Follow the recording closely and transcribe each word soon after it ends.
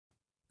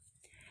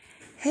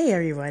Hey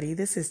everybody,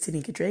 this is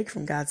Tanika Drake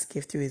from God's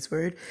Gift Through His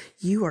Word.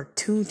 You are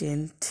tuned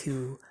in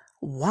to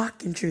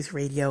Walk in Truth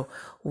Radio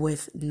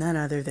with none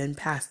other than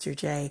Pastor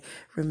Jay.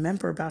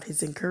 Remember about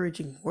his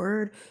encouraging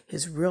word,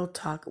 his Real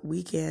Talk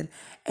weekend,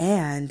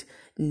 and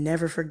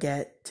never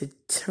forget to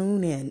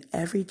tune in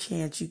every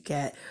chance you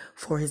get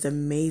for his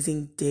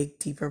amazing Dig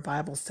Deeper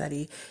Bible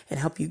study and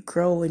help you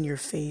grow in your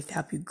faith,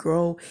 help you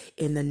grow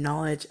in the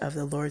knowledge of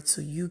the Lord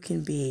so you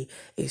can be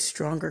a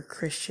stronger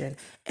Christian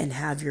and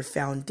have your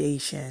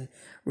foundation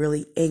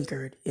really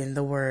anchored in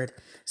the Word.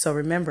 So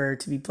remember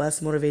to be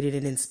blessed, motivated,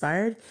 and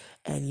inspired,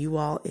 and you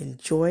all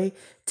enjoy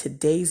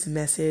today's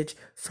message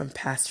from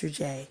Pastor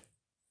Jay.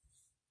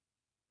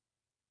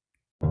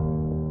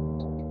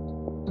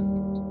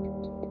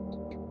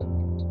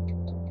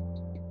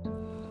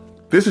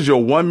 This is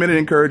your 1-minute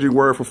encouraging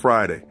word for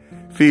Friday.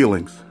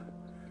 Feelings.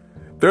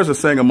 There's a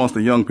saying amongst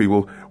the young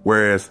people,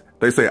 whereas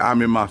they say,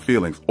 I'm in my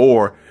feelings,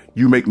 or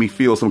you make me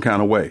feel some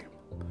kind of way.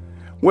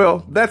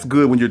 Well, that's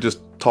good when you're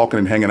just talking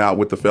and hanging out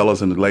with the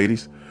fellas and the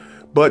ladies.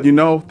 But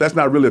that's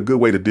not really a good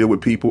way to deal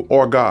with people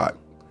or God.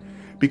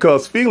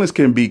 Because feelings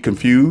can be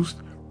confused,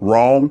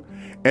 wrong,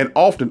 and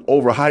often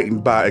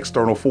over-heightened by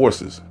external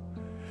forces.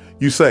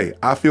 You say,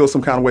 I feel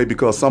some kind of way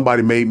because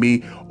somebody made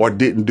me or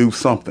didn't do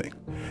something.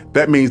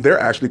 That means they're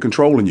actually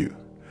controlling you.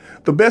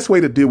 The best way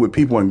to deal with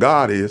people and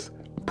God is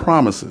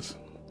promises.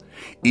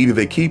 Either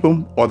they keep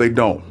them or they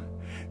don't.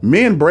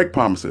 Men break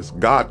promises.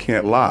 God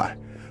can't lie,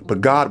 but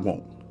God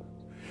won't.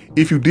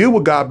 If you deal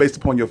with God based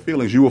upon your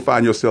feelings, you will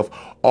find yourself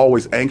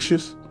always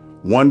anxious,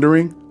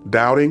 wondering,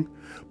 doubting.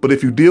 But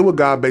if you deal with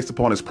God based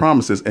upon his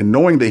promises and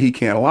knowing that he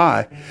can't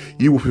lie,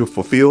 you will feel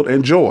fulfilled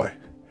and joy.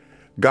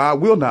 God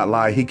will not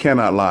lie. He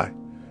cannot lie.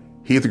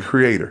 He is the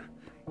creator.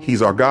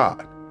 He's our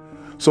God.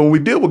 So when we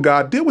deal with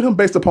God, deal with him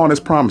based upon his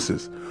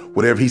promises.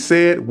 Whatever he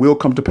said will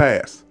come to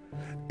pass.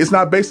 It's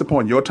not based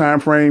upon your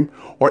time frame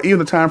or even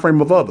the time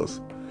frame of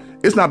others.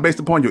 It's not based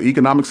upon your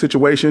economic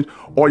situation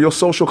or your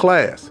social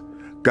class.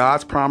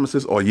 God's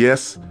promises are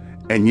yes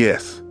and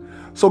yes.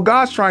 So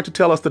God's trying to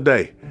tell us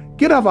today,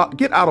 get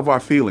out of our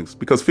feelings,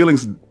 because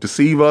feelings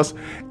deceive us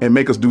and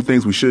make us do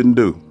things we shouldn't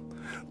do.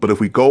 But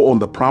if we go on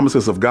the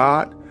promises of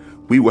God,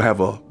 we will have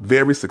a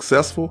very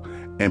successful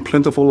and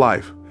plentiful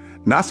life.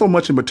 Not so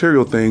much in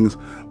material things,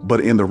 but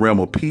in the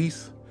realm of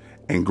peace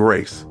and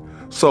grace.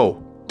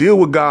 So deal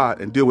with God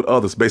and deal with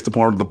others based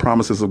upon the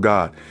promises of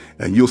God,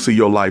 and you'll see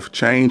your life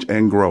change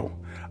and grow.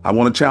 I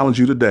want to challenge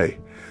you today.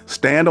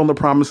 Stand on the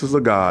promises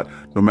of God,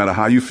 no matter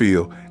how you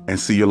feel, and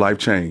see your life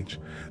change.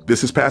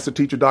 This is Pastor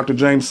Teacher Dr.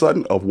 James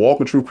Sutton of Walk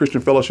in Truth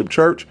Christian Fellowship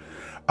Church.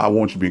 I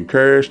want you to be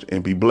encouraged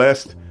and be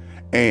blessed,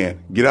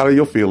 and get out of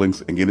your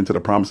feelings and get into the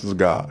promises of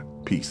God.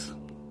 Peace.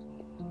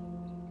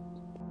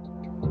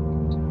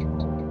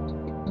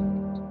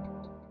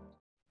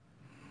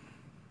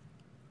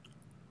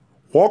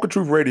 Walk in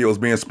Truth Radio is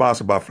being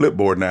sponsored by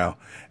Flipboard now,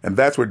 and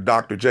that's where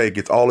Dr. J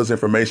gets all his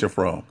information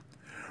from.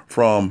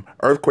 From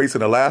earthquakes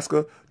in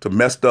Alaska to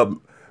messed up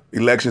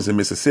elections in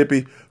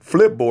Mississippi,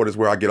 Flipboard is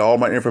where I get all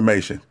my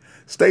information.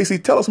 Stacy,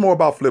 tell us more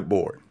about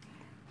Flipboard.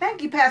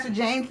 Thank you, Pastor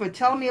James, for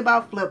telling me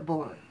about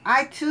Flipboard.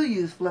 I, too,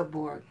 use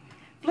Flipboard.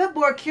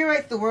 Flipboard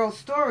curates the world's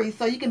stories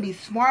so you can be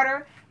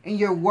smarter in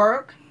your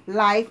work,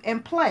 life,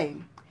 and play.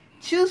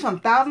 Choose from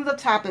thousands of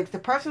topics to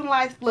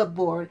personalize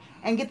Flipboard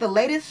and get the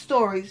latest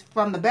stories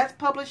from the best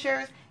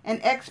publishers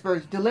and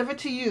experts delivered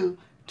to you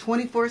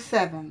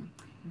 24/7.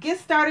 Get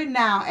started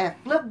now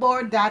at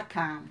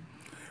Flipboard.com.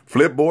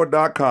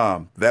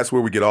 Flipboard.com. That's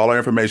where we get all our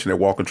information at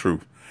Walk in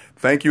Truth.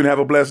 Thank you and have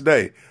a blessed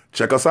day.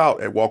 Check us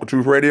out at Walk in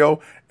Truth Radio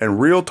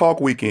and Real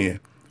Talk Weekend.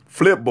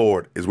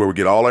 Flipboard is where we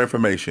get all our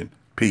information.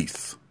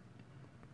 Peace.